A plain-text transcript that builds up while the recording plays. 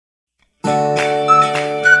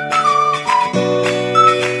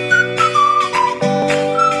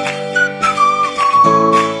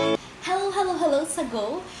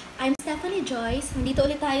guys! Nandito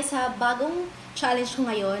ulit tayo sa bagong challenge ko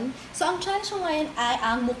ngayon. So, ang challenge ko ngayon ay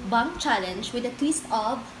ang Mukbang Challenge with a twist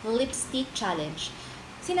of Lipstick Challenge.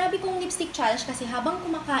 Sinabi kong Lipstick Challenge kasi habang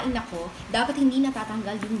kumakain ako, dapat hindi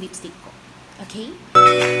natatanggal yung lipstick ko. Okay?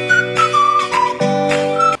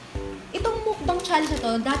 Itong Mukbang Challenge na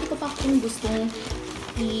to, dati ko pa kung gustong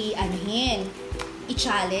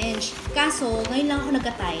i-challenge. Kaso, ngayon lang ako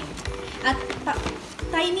nagka-time. At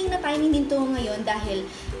timing din to ngayon dahil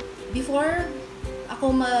before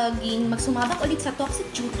ako magsumabak ulit sa toxic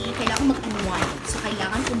duty, kailangan mag-unwind. So,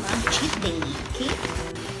 kailangan ko mag-cheat day. Okay?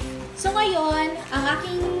 So, ngayon, ang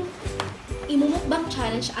aking imumukbang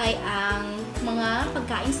challenge ay ang mga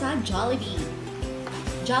pagkain sa Jollibee.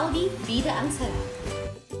 Jollibee, bida ang sarap.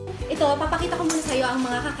 Ito, papakita ko muna sa iyo ang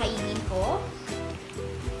mga kakainin ko.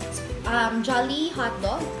 Jolly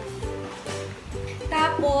hotdog.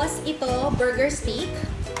 Tapos, ito, burger steak.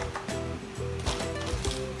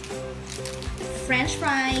 French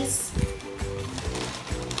fries.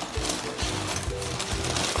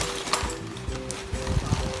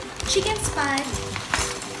 Chicken spag.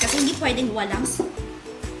 Kasi hindi pwedeng walang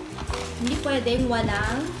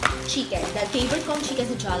chicken. Dahil favorite ko ang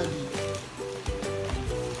chicken sa Jollibee.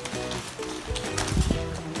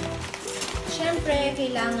 Siyempre,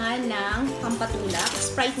 kailangan ng pampatulak.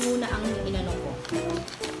 Sprite muna ang inano ko.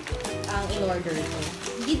 Ang in-order ko.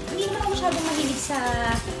 Hindi naman ako masyadong mahilig sa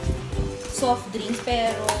soft drinks,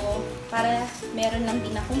 pero para meron lang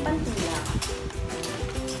din akong pantulak.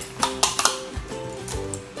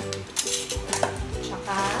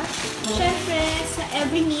 Tsaka, syempre, sa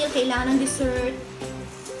every meal, kailangan ng dessert.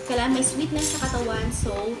 Kailangan may sweetness sa katawan,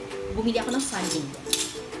 so bumili ako ng sundae.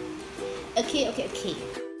 Okay.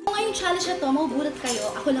 Kung ngayong challenge na to, magugulat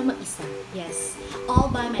kayo, ako lang mag-isa. Yes, all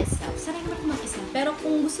by myself. Sanay naman ako mag-isa. Pero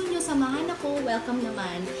kung gusto nyo samahan ako, welcome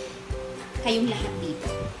naman kayong lahat dito.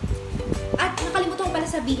 At nakalimutan ko pala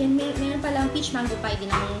sabihin, meron palang peach mango pie din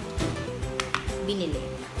ang binili.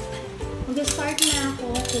 Mag-start na ako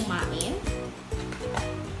kumain.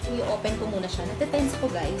 I-open ko muna siya. Nate-tense ko,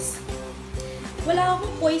 guys. Wala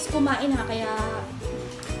akong poise kumain ha, kaya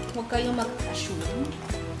huwag kayong mag-assume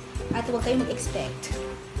at huwag kayong mag-expect.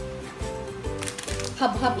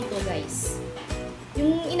 Hab-hab ito, guys.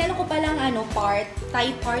 Yung inano ko palang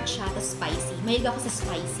Thai part siya, tapos spicy. Mahilig ako sa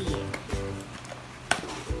spicy eh.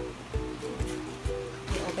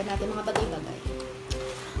 I-open natin mga bagay-bagay.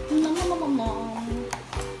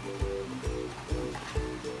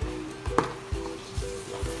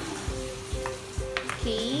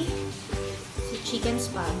 Okay. So, chicken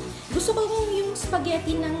spag. Gusto ko yung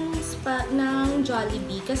spaghetti ng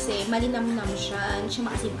Jollibee kasi malinamnam siya. Hindi siya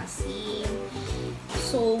maasim-asim.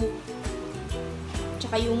 So,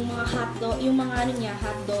 tsaka yung mga hotdog,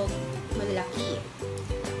 hotdog malalaki.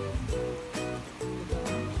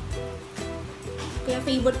 Kaya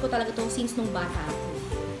favorite ko talaga ito since nung bata ako.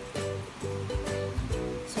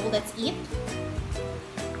 So, let's eat.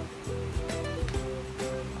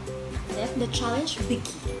 Let the challenge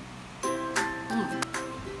begin.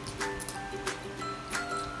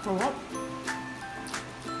 Sarap.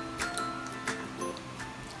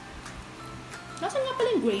 Nasaan nga pala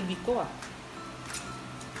yung gravy ko ah?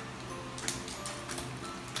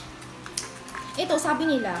 Ito, sabi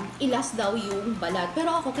nila, ilas daw yung balat. Pero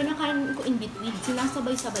ako, kinakain ko in between.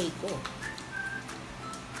 Sinasabay-sabay ko.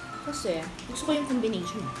 Kasi, gusto ko yung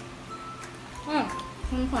combination.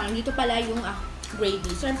 Dito pala yung gravy.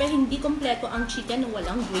 Siyempre, hindi kompleto ang chicken na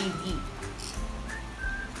walang gravy.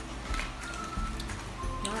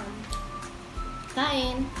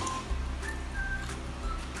 Kain!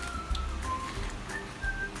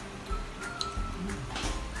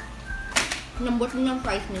 Lambot din yung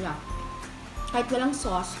fries nila. Kahit walang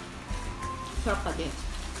sauce, sarap pa din.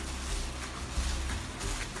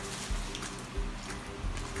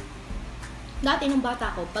 Dati nung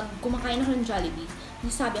bata ko, pag kumakain ako ng Jollibee,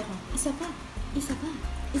 sabi ako,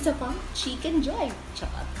 isa pa, chicken joy.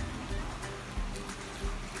 Chapat.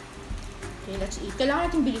 Okay, let's eat. Kailangan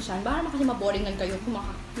natin bilisan. Baka naman kasi maboring lang kayo kung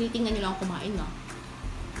tinitingnan nyo lang kumain na.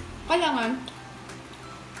 Kailangan,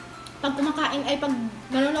 pag kumakain, pag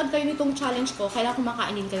nanonood kayo nitong challenge ko, kailangan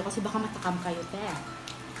kumakain din kayo kasi baka matakam kayo, te.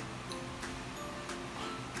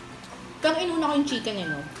 Pero inuna ko yung chicken,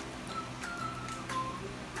 no?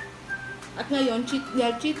 At ngayon, cheat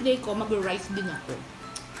day ko, mag-rice din ako.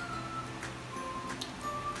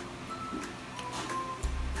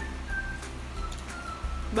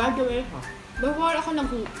 By the way, before ako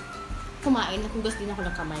kumain, naghugas din ako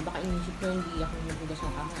ng kamay. Baka inisip ko hindi ako naghugas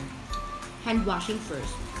ng kamay. Hand washing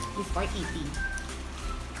first before eating.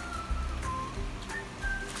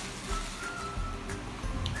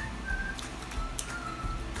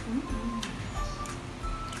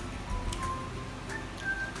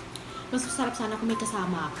 Mas masarap sana kung may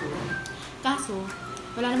kasama ako. Kaso,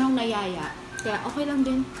 wala naman akong nayaya. Kaya okay lang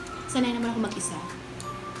din. Sanay naman ako mag-isa.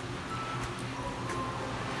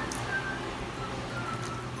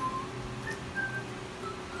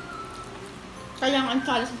 Kaya ang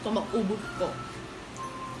challenge ito, mag-ubos ko.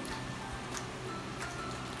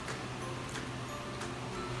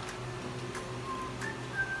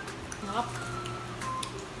 Sarap.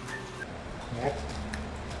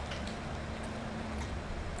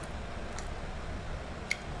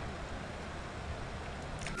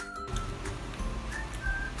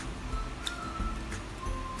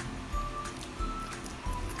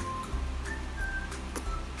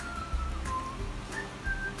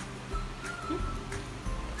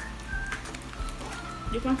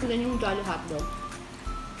 Different sila yung Jolly hotdog.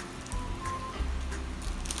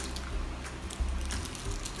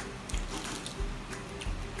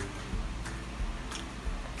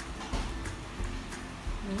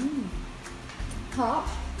 Hot.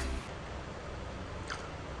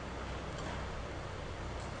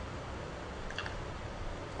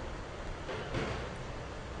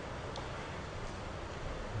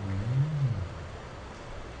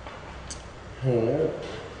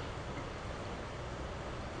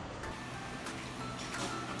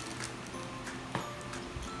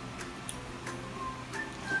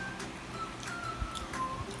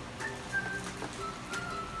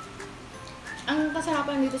 Ang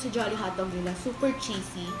kasarapan dito sa Jolly hotdog nila, super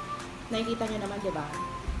cheesy. Nakikita nyo naman, diba?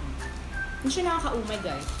 Hindi siya nakakaumay,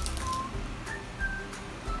 guys.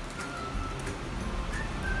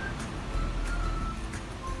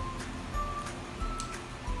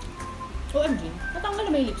 OMG, natanggal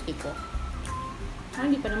na ba yung lipstick ko?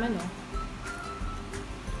 Hindi pa naman, no?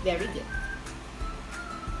 Very good.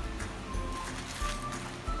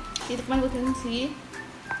 Titikman ko din si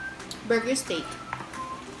burger steak.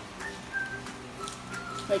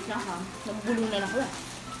 Wait na ha, nabubulong na ako eh.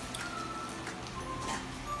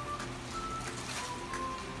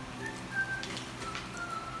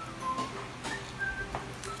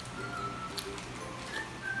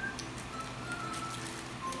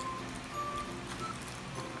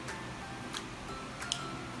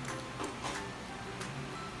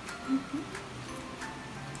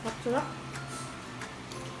 Sarap.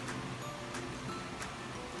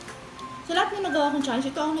 Sa lahat na nagawa kong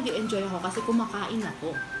challenge, ito ang nag-enjoy ako kasi kumakain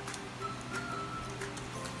ako.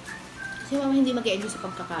 Kasi mama hindi mag-enjoy sa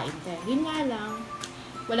pagkakain. Kaya yun nga lang,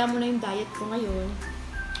 wala mo na yung diet ko ngayon.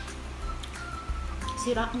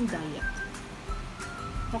 Sira ang diet.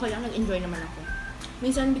 Okay lang, nag-enjoy naman ako.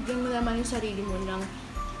 Minsan bigyan mo naman yung sarili mo ng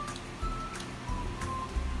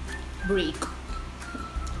break.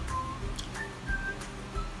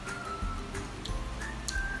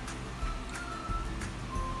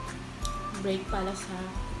 Break pala sa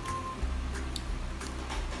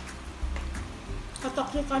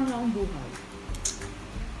katoksikan ng buhay.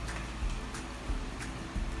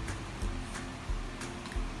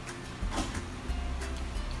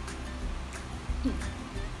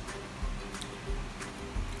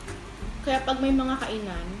 Kaya pag may mga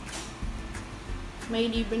kainan, may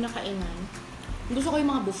libre na kainan, gusto ko yung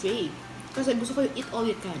mga buffet. Kasi gusto ko yung eat all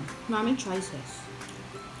you can. Maraming choices.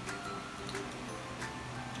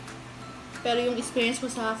 Pero yung experience ko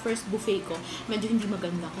sa first buffet ko, medyo hindi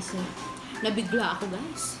maganda kasi nabigla ako,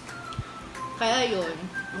 guys. Kaya yun,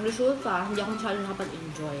 ang resulta, hindi ako masyado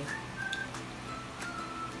nakapag-enjoy.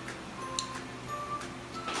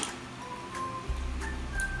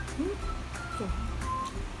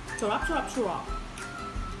 Sarap, sarap, sarap.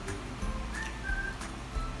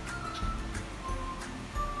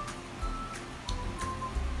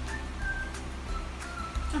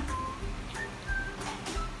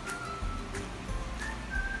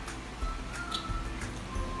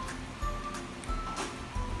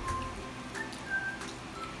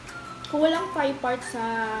 Kung walang thigh part sa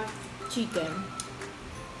chicken,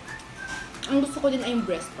 ang gusto ko din ay yung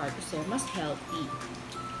breast part kasi mas healthy.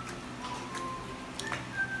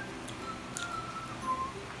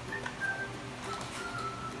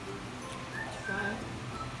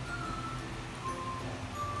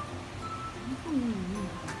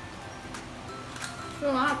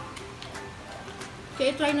 Sarap!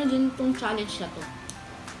 Kaya try na din itong challenge na to.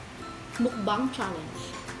 Mukbang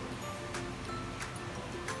challenge.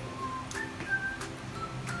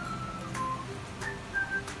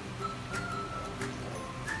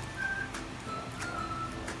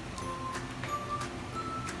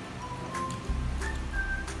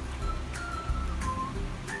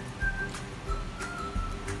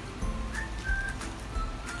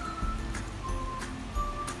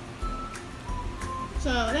 So,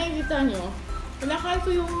 nakikita nyo, pinakain ko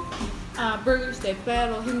yung burger steak,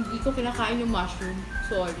 pero hindi ko kinakain yung mushroom.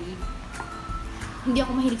 Sorry. Hindi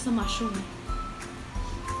ako mahilig sa mushroom.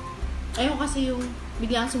 Ayun kasi yung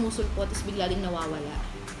biglang sumusulpot, tapos bigla din nawawala.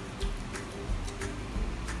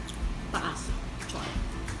 Taas. Char.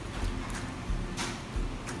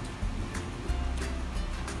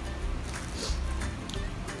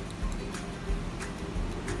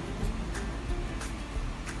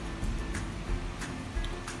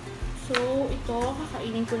 So, ito,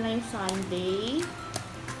 kakainin ko na yung sundae.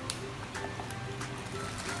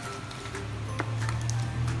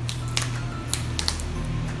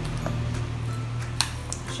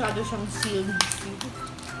 Masyado siyang sealed.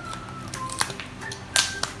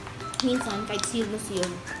 Minsan, kahit sealed na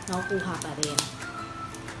sealed, nakukuha pa rin.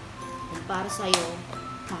 Kung para sa'yo,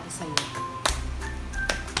 para sa'yo.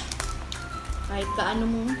 Kahit kaano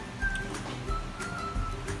mo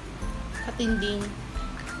katinding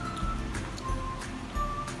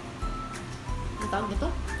tawag nito?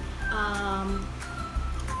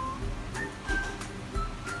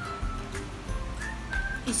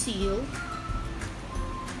 I-seal.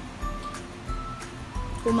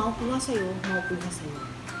 Kung makukuha sa'yo, makukuha sa'yo.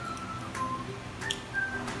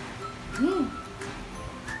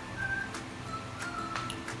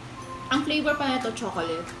 Ang flavor pa nito,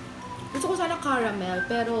 chocolate. Gusto ko sana caramel,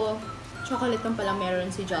 pero chocolate lang pala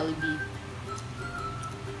meron si Jollibee.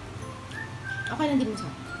 Okay lang din mo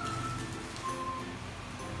sa.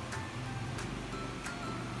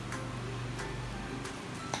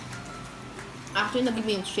 Actually,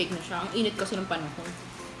 nag-milkshake na siya. Ang init kasi ng panahon.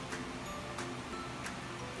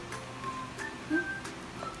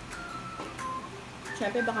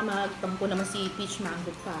 Siyempre, baka magtampo naman si peach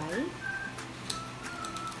mango pie.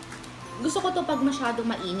 Gusto ko to pag masyadong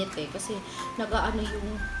mainit eh. Kasi nag-ano yung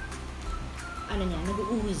ano niya,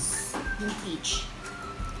 nag-ooze yung peach.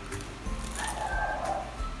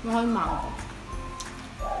 Mahal mango.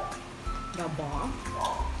 Diba?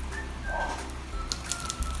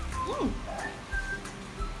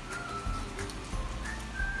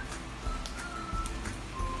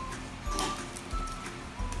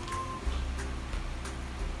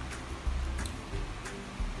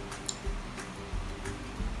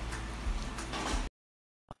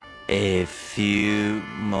 A few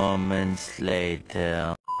moments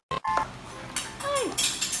later. Ay!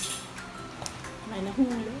 May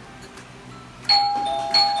nahulog.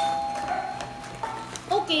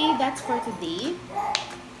 Okay, that's for today.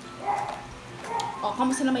 Oh,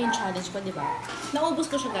 kamusta naman yung challenge ko, di ba? Naubos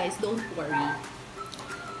ko siya, guys. Don't worry.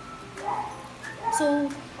 So,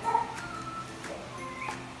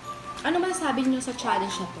 ano masasabi niyo sa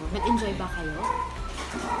challenge na to? Nag-enjoy ba kayo?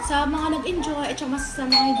 Sa mga nag-enjoy at sa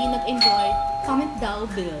mga hindi nag-enjoy, comment down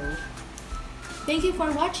below. Thank you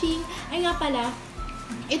for watching. Ay nga pala,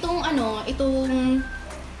 itong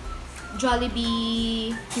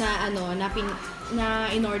Jollibee na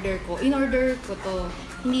na in-order ko. In-order ko to.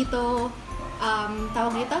 Hindi to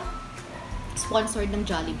tawag dito? Sponsored ng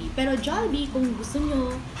Jollibee. Pero Jollibee, kung gusto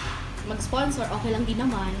nyo mag-sponsor, okay lang din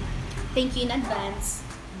naman. Thank you in advance.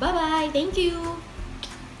 Bye-bye! Thank you!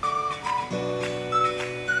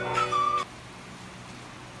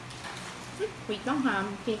 Wait lang ha.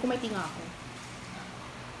 Kaya ko may tinga ako.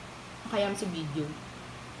 Kaya si video.